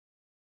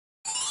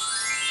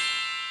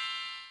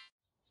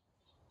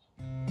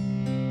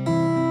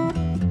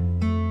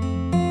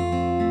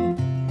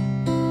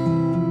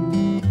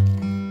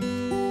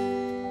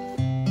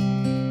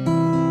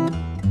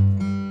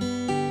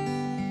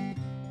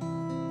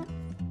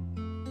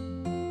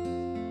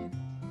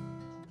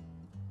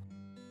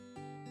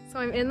So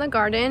I'm in the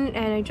garden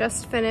and I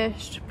just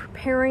finished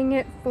preparing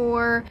it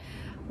for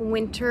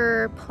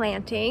winter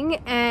planting,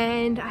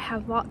 and I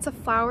have lots of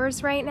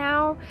flowers right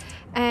now,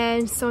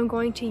 and so I'm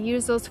going to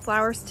use those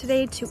flowers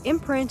today to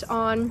imprint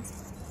on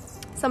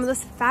some of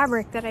this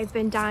fabric that I've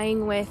been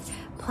dyeing with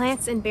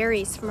plants and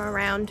berries from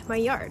around my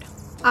yard.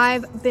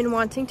 I've been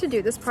wanting to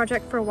do this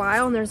project for a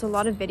while, and there's a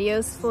lot of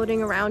videos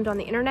floating around on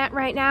the internet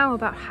right now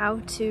about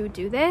how to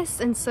do this,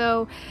 and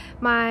so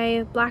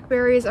my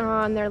blackberries are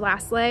on their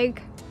last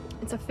leg.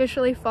 It's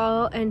officially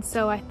fall, and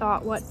so I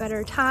thought what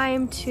better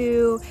time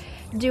to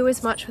do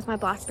as much with my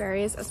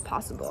blackberries as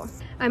possible.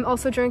 I'm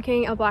also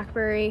drinking a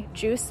blackberry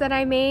juice that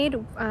I made,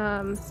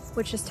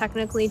 which is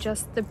technically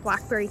just the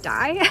blackberry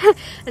dye,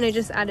 and I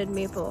just added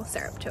maple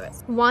syrup to it.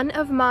 One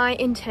of my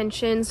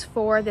intentions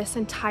for this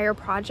entire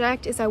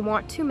project is I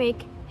want to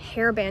make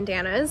hair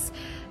bandanas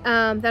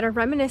that are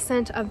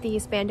reminiscent of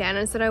these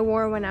bandanas that I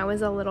wore when I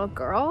was a little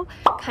girl,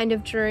 kind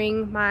of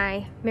during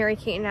my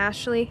Mary-Kate and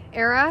Ashley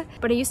era.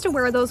 But I used to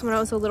wear those when I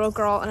was a little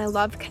girl, and I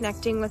loved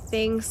connecting with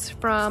things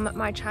from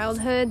my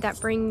childhood that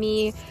bring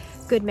me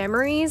good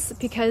memories,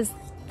 because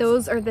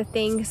those are the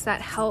things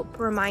that help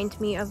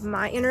remind me of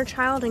my inner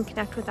child and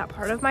connect with that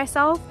part of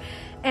myself.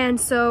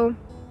 And so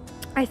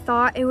I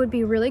thought it would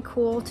be really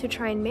cool to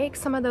try and make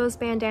some of those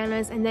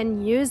bandanas and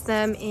then use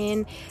them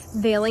in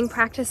veiling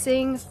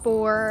practicing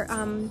for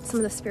some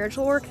of the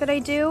spiritual work that I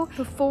do.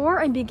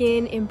 Before I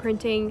begin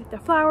imprinting the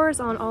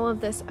flowers on all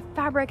of this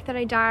fabric that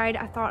I dyed,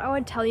 I thought I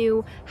would tell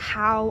you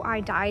how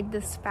I dyed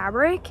this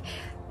fabric.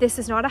 This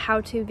is not a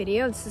how-to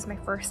video, this is my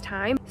first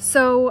time.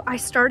 So I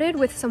started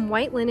with some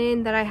white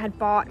linen that I had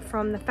bought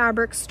from the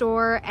fabric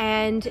store,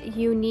 and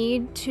you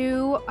need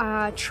to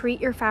treat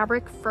your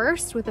fabric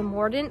first with a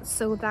mordant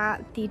so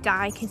that the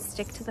dye can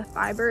stick to the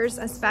fibers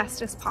as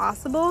best as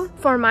possible.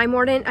 For my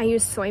mordant, I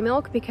used soy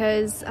milk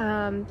because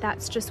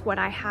that's just what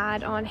I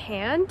had on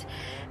hand.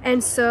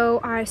 And so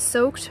I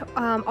soaked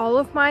all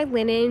of my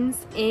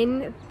linens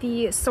in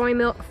the soy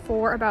milk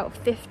for about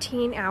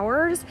 15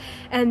 hours,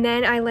 and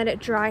then I let it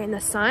dry in the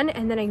sun.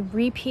 And then I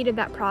repeated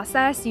that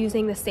process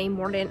using the same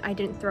mordant. I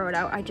didn't throw it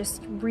out, I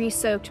just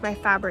re-soaked my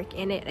fabric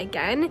in it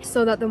again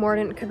so that the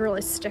mordant could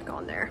really stick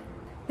on there.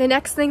 The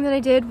next thing that I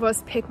did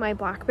was pick my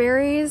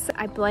blackberries.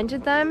 I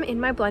blended them in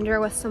my blender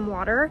with some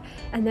water,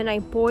 and then I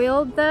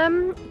boiled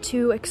them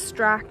to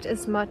extract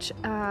as much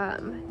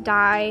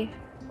dye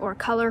or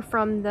color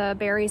from the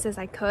berries as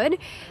I could,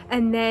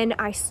 and then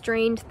I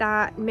strained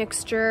that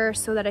mixture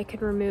so that I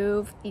could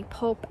remove the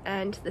pulp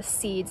and the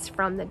seeds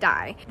from the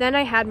dye. Then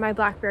I had my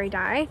blackberry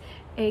dye,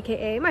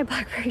 aka my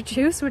blackberry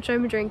juice, which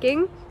I'm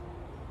drinking,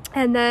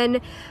 and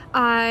then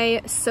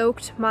I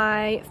soaked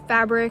my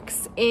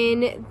fabrics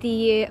in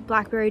the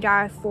blackberry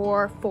dye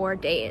for 4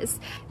 days.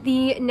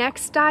 The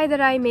next dye that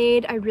I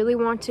made, I really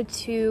wanted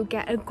to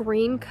get a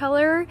green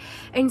color,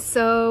 and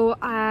so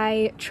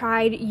I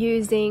tried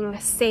using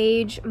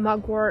sage,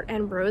 mugwort,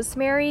 and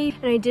rosemary,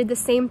 and I did the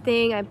same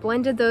thing. I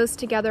blended those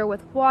together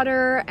with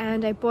water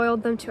and I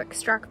boiled them to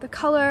extract the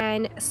color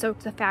and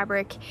soaked the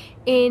fabric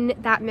in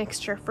that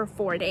mixture for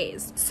 4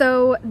 days.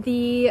 So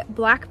the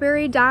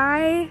blackberry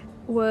dye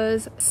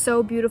was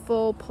so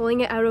beautiful.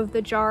 Pulling it out of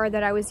the jar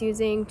that I was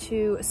using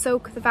to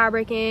soak the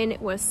fabric in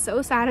was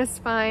so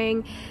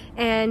satisfying,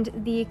 and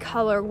the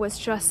color was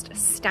just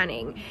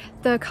stunning.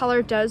 The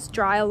color does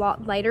dry a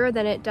lot lighter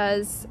than it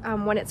does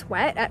when it's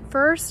wet at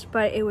first,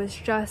 but it was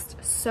just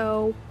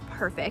so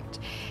perfect.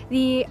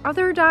 The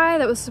other dye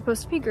that was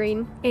supposed to be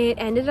green, it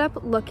ended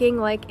up looking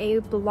like a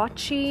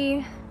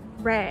blotchy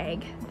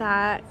rag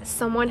that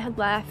someone had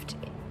left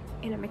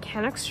in a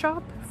mechanic's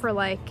shop for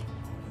like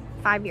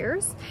 5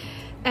 years,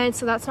 and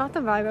so that's not the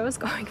vibe I was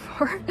going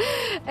for.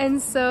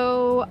 And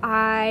so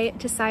I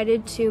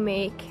decided to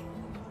make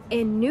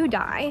a new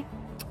dye,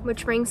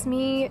 which brings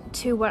me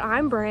to what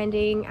I'm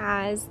branding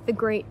as the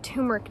Great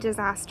Turmeric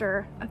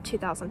Disaster of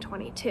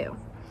 2022.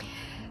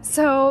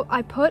 So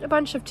I put a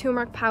bunch of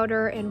turmeric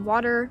powder in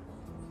water,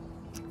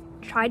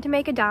 tried to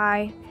make a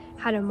dye,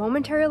 had a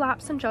momentary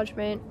lapse in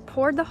judgment,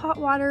 poured the hot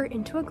water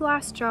into a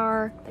glass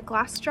jar, the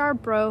glass jar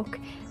broke,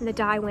 and the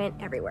dye went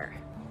everywhere.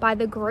 By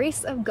the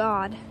grace of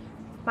God,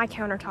 my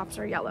countertops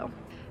are yellow.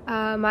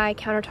 My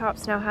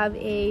countertops now have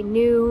a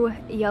new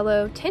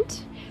yellow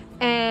tint,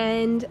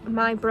 and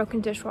my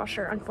broken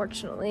dishwasher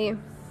unfortunately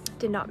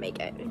did not make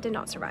it. It did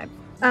not survive.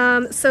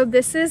 So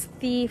this is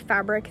the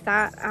fabric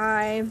that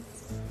I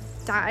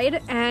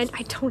dyed, and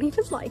I don't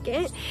even like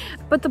it,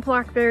 but the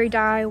blackberry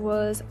dye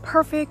was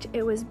perfect.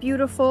 It was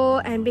beautiful,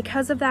 and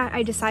because of that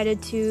I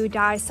decided to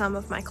dye some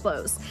of my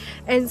clothes.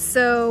 And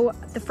so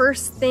the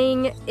first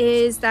thing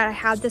is that I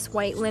had this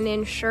white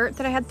linen shirt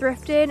that I had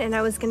thrifted, and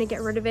I was gonna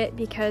get rid of it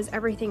because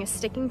everything is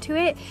sticking to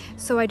it,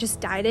 so I just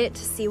dyed it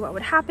to see what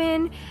would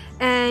happen,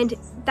 and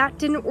that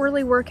didn't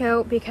really work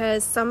out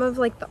because some of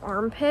like the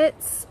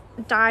armpits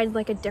dyed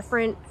like a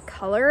different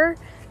color.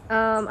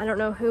 I don't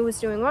know who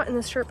was doing what in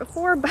this shirt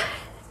before, but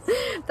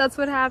that's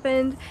what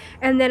happened.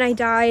 And then I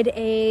dyed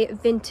a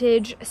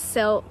vintage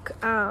silk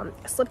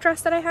slip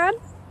dress that I had,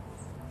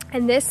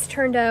 and this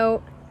turned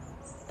out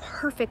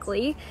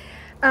perfectly.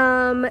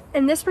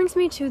 And this brings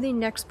me to the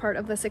next part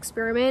of this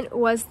experiment,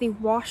 was the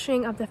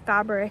washing of the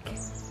fabric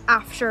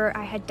after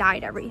I had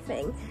dyed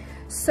everything.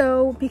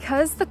 So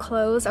because the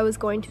clothes I was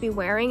going to be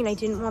wearing and I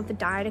didn't want the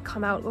dye to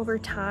come out over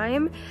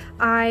time,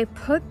 I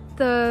put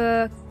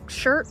the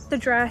shirt, the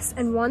dress,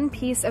 and one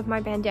piece of my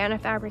bandana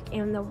fabric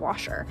in the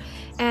washer,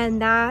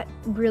 and that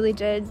really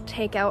did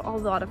take out a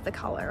lot of the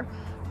color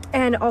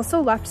and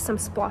also left some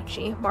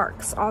splotchy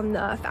marks on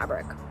the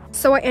fabric.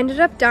 So I ended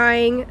up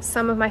dyeing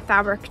some of my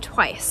fabric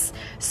twice.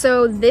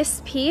 So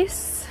this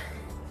piece,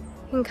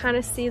 you can kind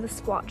of see the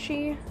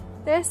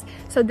splotchiness.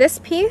 So this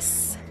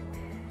piece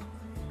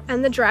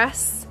and the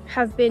dress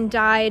have been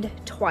dyed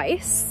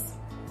twice,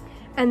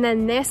 and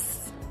then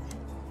this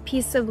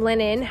piece of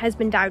linen has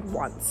been dyed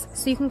once.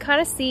 So you can kind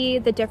of see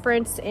the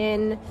difference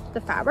in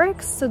the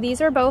fabrics. So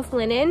these are both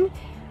linen.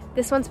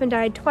 This one's been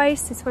dyed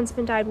twice, this one's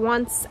been dyed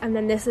once, and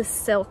then this is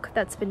silk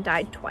that's been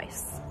dyed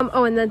twice.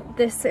 Oh, and then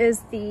this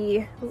is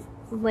the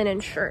linen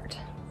shirt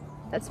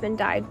that's been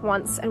dyed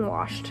once and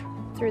washed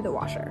through the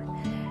washer.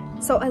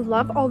 So I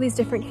love all these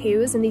different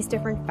hues and these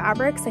different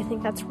fabrics. I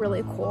think that's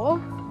really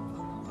cool.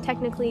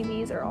 Technically,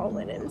 these are all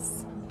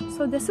linens.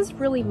 So this is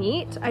really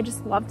neat. I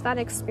just loved that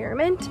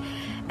experiment.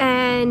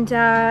 And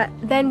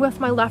then with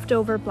my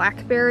leftover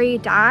blackberry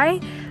dye,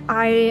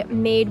 I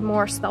made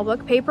more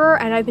spellbook paper,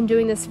 and I've been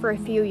doing this for a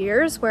few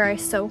years where I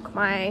soak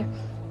my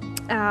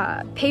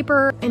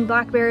paper in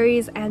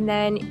blackberries and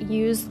then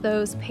use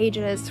those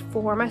pages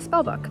for my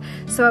spellbook.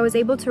 So I was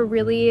able to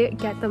really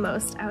get the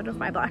most out of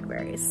my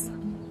blackberries.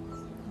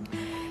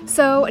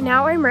 So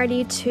now I'm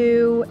ready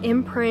to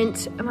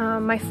imprint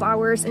my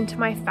flowers into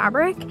my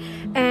fabric,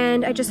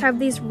 and I just have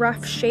these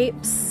rough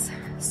shapes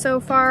so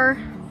far,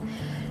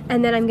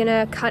 and then I'm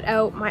gonna cut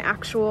out my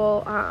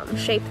actual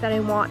shape that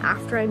I want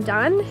after I'm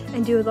done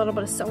and do a little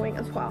bit of sewing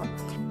as well.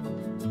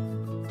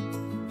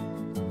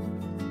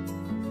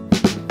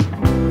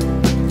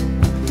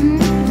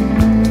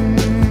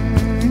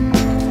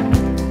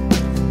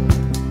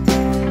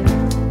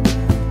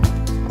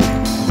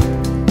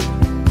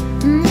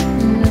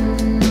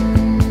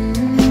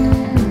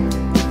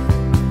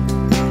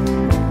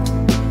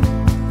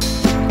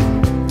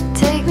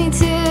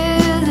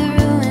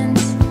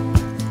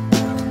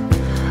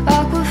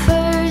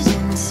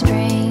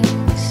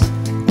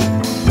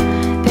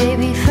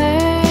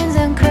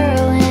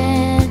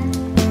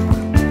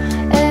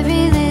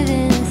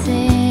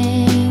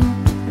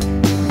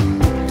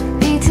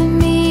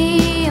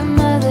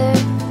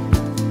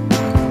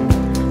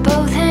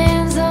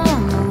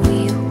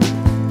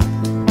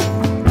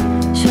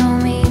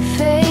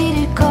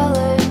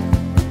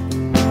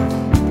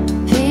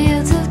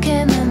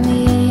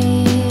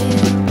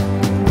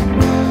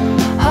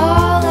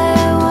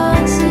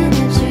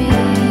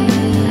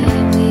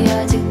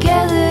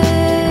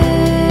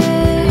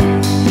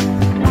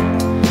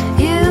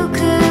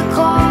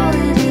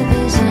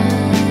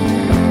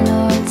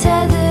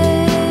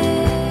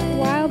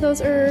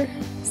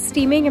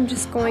 Steaming, I'm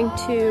just going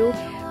to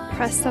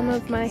press some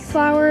of my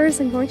flowers.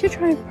 I'm going to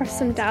try and press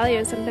some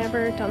dahlias. I've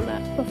never done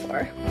that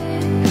before.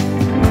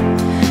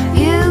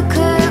 You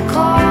could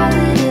call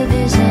it a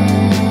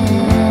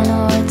vision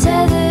or a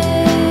tether.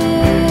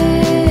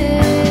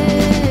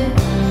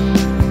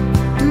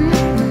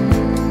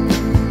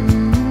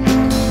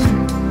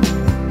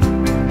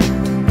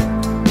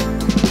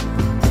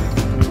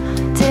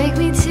 Take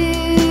me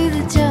to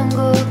the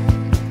jungle,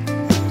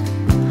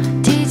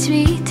 teach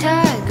me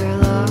tiger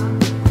law.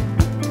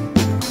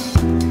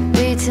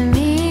 To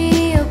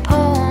me a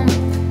poem,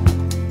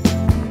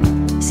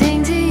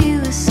 sing to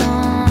you a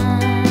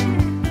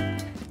song.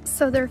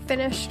 So they're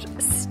finished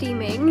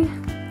steaming.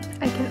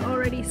 I can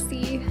already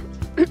see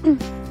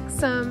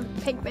some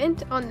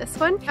pigment on this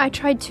one. I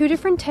tried two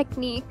different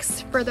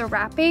techniques for the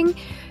wrapping,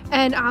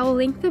 and I'll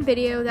link the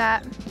video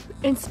that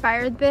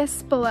inspired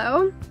this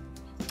below.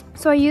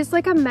 So I used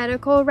like a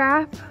medical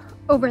wrap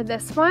over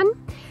this one,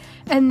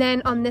 and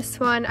then on this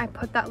one, I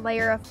put that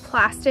layer of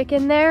plastic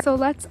in there. So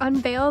let's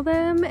unveil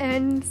them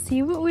and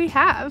see what we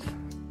have.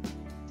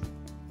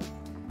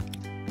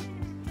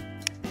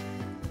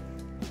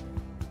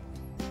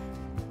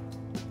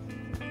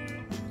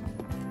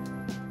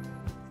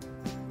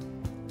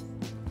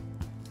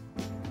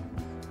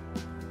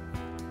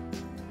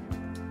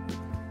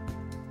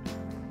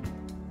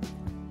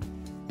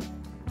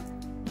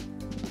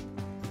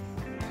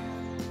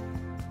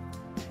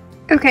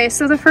 Okay,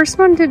 so the first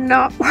one did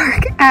not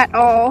work at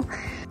all.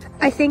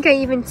 I think I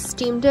even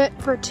steamed it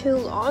for too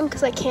long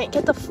because I can't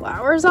get the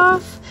flowers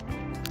off.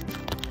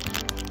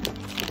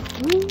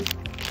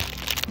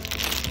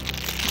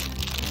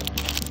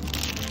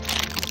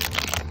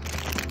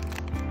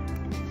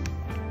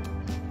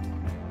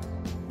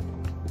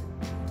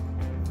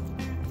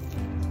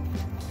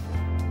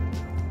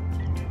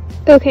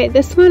 Okay,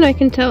 this one I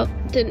can tell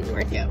didn't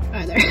work out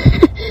either.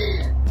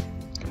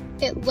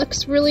 It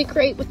looks really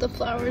great with the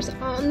flowers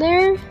on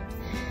there,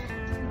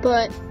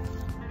 but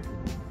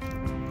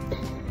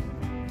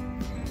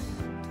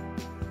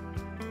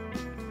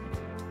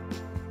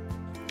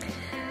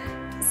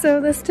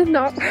so this did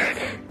not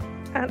work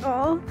at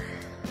all.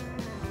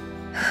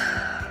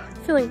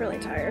 feeling really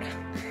tired.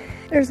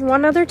 There's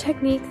one other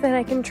technique that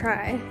I can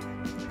try,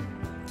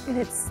 and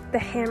it's the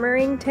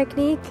hammering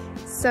technique.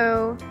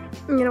 So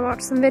I'm gonna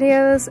watch some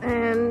videos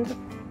and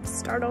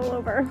start all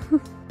over.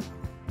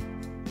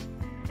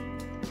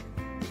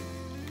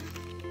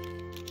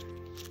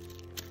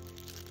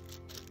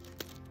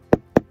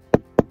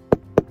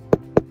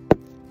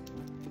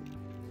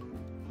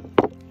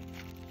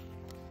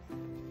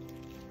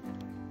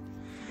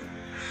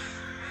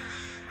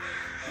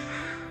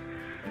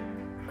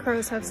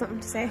 Crows have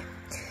something to say.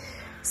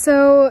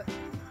 So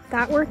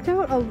that worked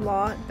out a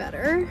lot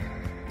better.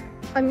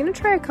 I'm gonna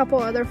try a couple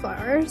other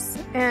flowers,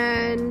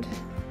 and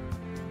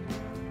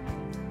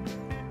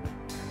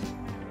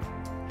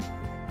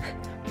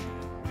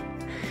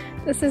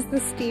this is the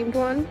steamed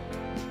one.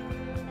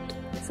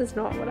 This is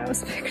not what I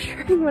was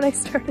picturing when I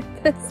started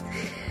this.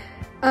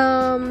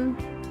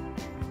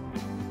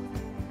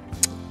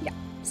 Yeah,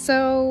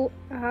 so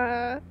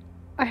I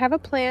have a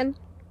plan.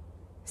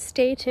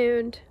 Stay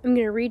tuned. I'm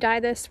gonna re-dye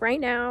this right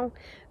now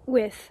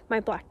with my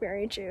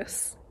blackberry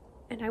juice,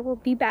 and I will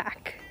be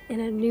back in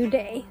a new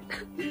day.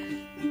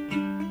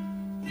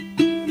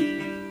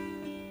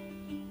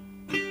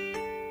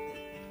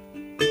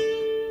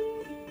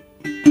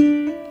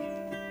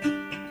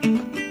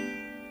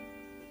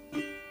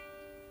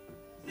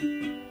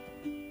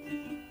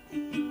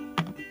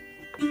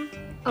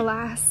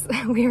 Alas,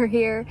 we are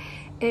here.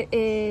 It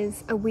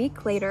is a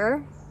week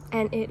later,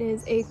 and it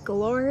is a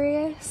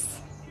glorious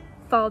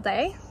fall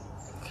day,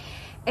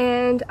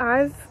 and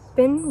I've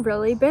been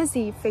really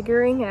busy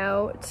figuring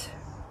out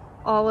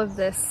all of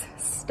this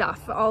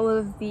stuff, all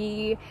of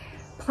the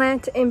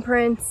plant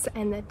imprints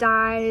and the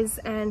dyes,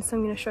 and so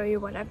I'm going to show you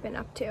what I've been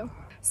up to.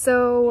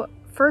 So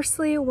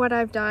firstly, what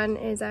I've done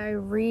is I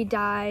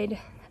re-dyed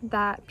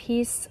that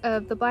piece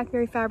of the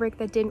blackberry fabric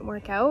that didn't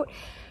work out,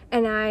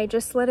 and I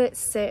just let it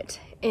sit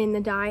in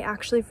the dye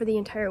actually for the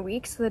entire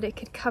week so that it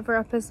could cover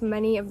up as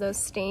many of those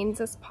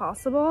stains as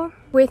possible.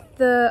 With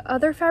the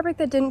other fabric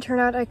that didn't turn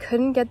out, I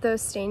couldn't get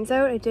those stains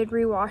out. I did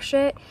rewash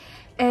it,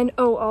 and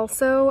oh,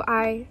 also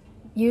I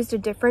used a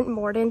different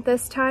mordant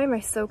this time.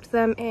 I soaked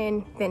them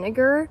in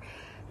vinegar.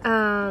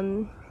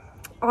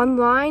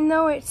 Online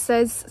though, it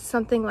says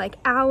something like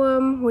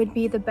alum would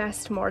be the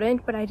best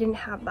mordant, but I didn't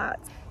have that.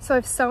 So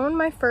I've sewn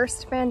my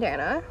first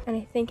bandana, and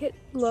I think it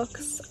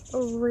looks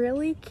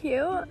really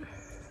cute.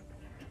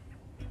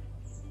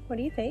 What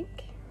do you think?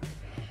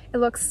 It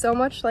looks so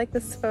much like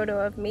this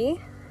photo of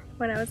me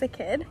when I was a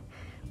kid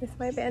with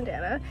my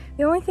bandana.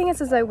 The only thing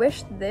is I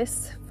wish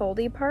this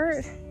foldy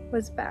part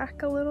was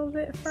back a little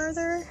bit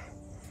farther.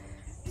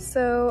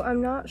 So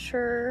I'm not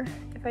sure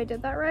if I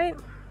did that right.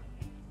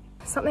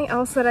 Something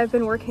else that I've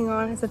been working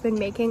on is I've been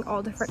making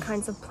all different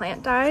kinds of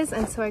plant dyes,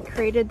 and so I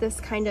created this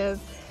kind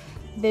of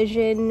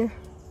vision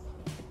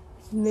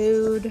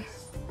mood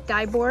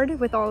dye board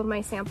with all of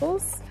my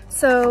samples.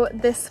 So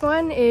this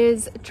one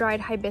is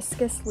dried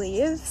hibiscus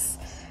leaves.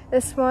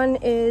 This one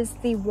is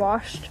the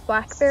washed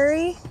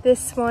blackberry.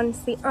 This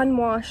one's the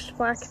unwashed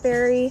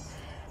blackberry.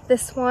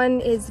 This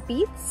one is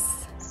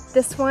beets.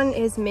 This one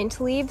is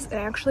mint leaves. I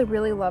actually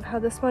really love how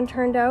this one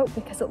turned out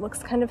because it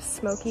looks kind of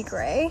smoky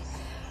gray.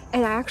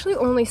 And I actually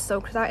only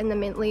soaked that in the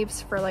mint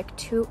leaves for like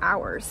 2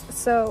 hours.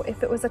 So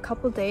if it was a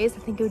couple days, I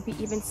think it would be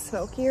even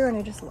smokier, and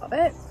I just love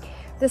it.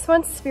 This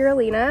one's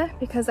spirulina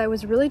because I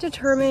was really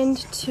determined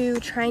to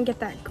try and get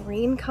that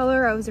green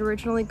color I was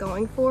originally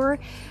going for,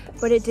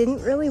 but it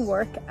didn't really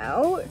work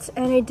out.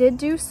 And I did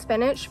do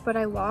spinach, but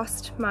I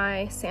lost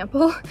my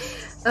sample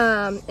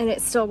and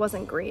it still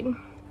wasn't green.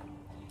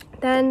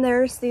 Then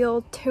there's the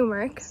old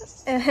turmeric,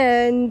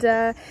 and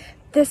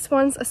this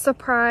one's a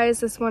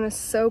surprise. This one is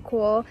so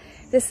cool.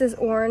 This is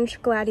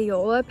orange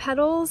gladiola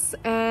petals,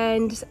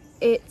 and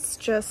it's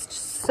just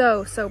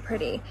so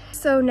pretty.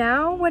 So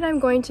now what I'm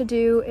going to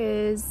do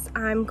is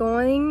I'm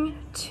going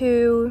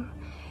to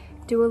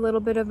do a little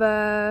bit of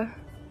a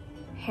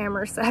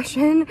hammer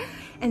session,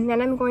 and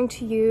then I'm going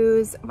to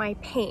use my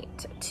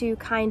paint to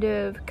kind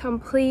of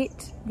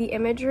complete the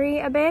imagery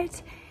a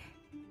bit.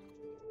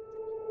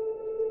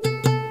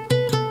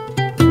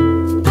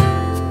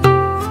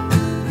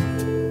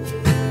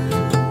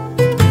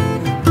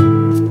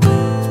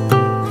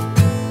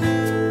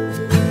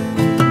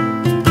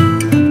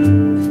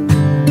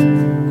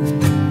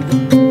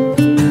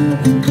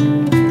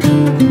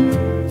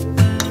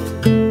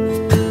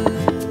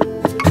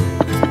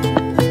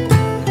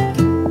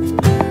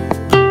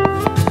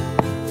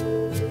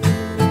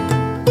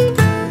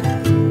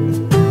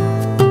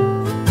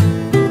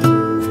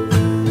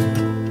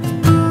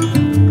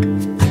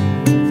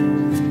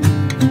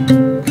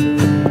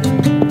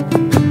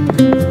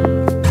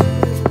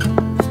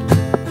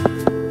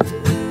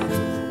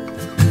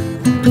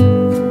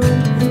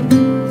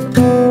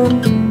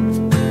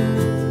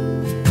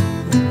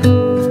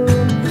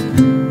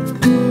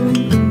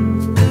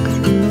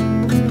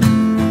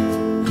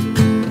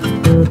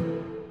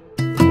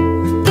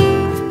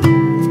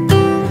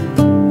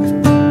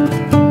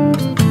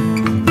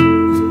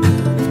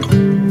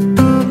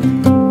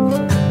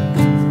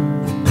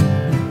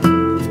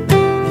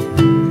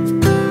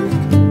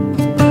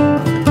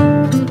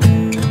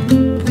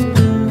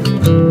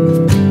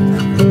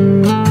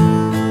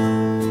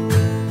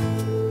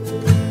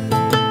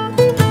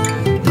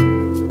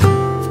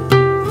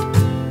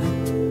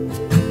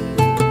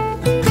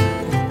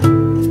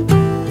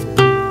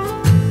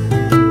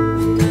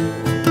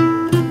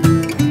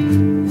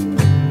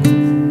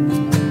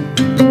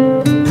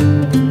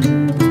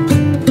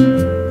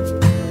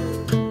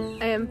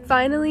 I'm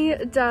finally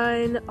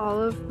done all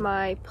of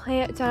my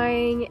plant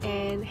dyeing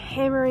and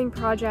hammering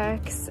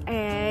projects,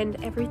 and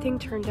everything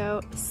turned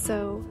out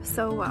so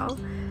well.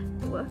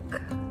 Look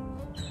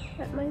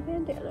at my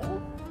bandana.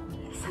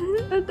 Isn't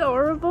it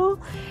adorable?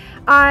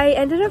 I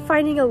ended up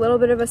finding a little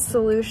bit of a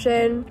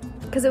solution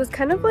because it was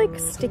kind of like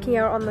sticking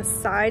out on the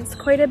sides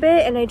quite a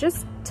bit, and I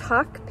just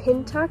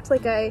pin tucked,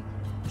 like I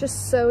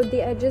just sewed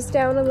the edges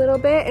down a little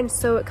bit, and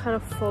so it kind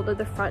of folded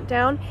the front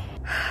down.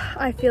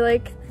 I feel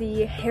like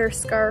the hair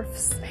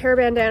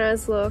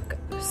bandanas look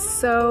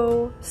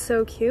so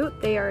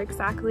cute. They are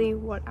exactly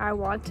what I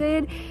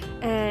wanted,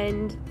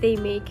 and they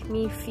make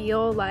me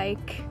feel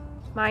like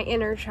my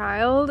inner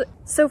child.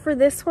 So for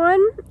this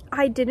one,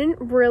 I didn't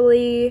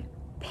really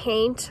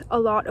paint a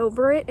lot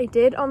over it. I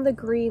did on the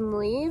green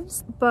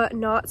leaves, but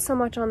not so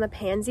much on the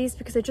pansies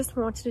because I just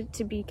wanted it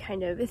to be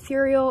kind of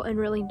ethereal and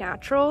really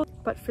natural.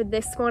 But for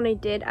this one, I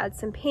did add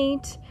some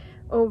paint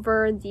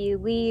over the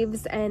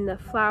leaves and the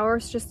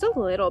flowers, just a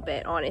little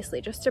bit,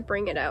 honestly, just to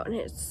bring it out, and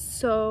it's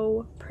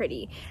so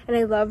pretty. And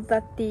I love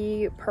that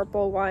the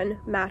purple one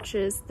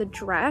matches the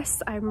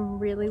dress. I'm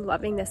really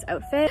loving this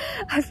outfit.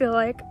 I feel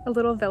like a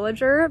little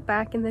villager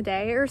back in the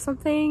day or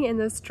something in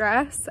this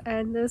dress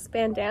and this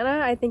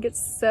bandana. I think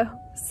it's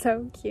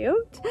so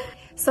cute.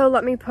 So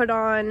let me put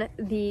on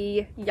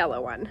the yellow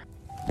one.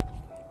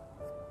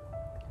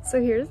 So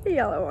here's the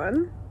yellow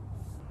one.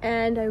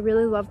 And I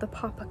really love the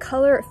pop of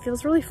color. It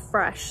feels really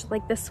fresh.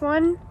 Like this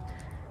one's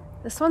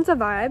a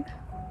vibe,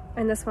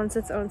 and this one's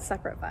its own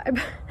separate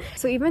vibe.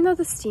 So even though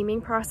the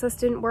steaming process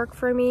didn't work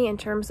for me in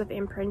terms of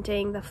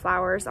imprinting the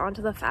flowers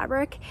onto the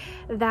fabric,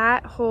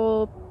 that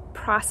whole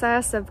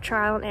process of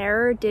trial and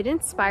error did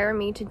inspire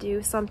me to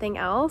do something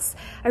else.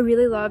 I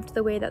really loved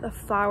the way that the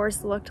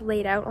flowers looked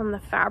laid out on the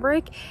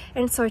fabric,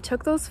 and so I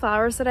took those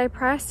flowers that I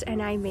pressed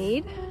and I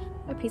made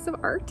a piece of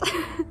art.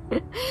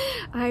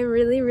 I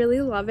really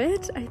love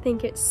it. I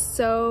think it's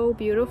so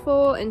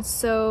beautiful and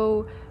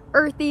so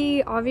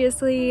earthy,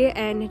 obviously,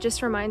 and it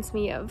just reminds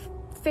me of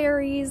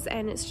fairies,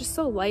 and it's just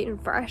so light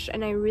and fresh,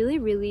 and I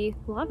really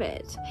love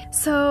it.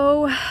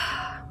 So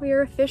we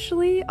are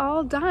officially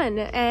all done,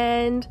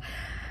 and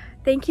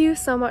thank you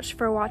so much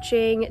for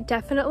watching.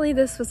 Definitely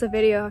this was a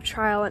video of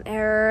trial and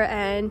error,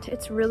 and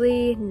it's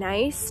really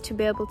nice to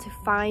be able to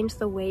find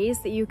the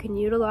ways that you can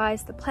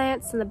utilize the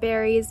plants and the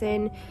berries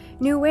in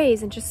new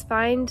ways, and just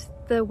find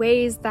the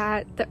ways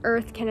that the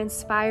earth can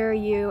inspire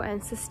you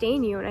and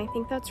sustain you, and I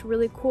think that's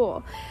really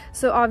cool.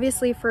 So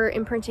obviously for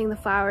imprinting the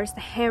flowers, the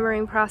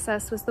hammering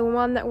process was the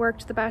one that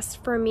worked the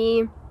best for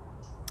me.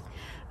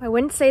 I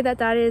wouldn't say that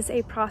that is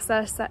a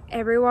process that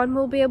everyone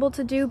will be able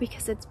to do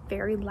because it's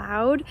very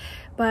loud,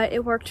 but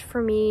it worked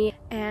for me,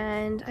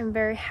 and I'm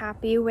very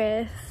happy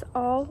with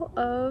all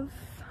of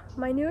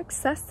my new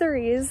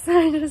accessories.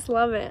 I just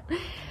love it.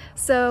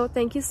 So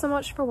thank you so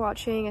much for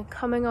watching and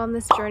coming on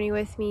this journey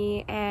with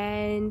me,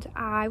 and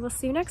I will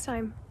see you next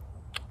time.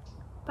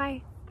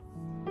 Bye.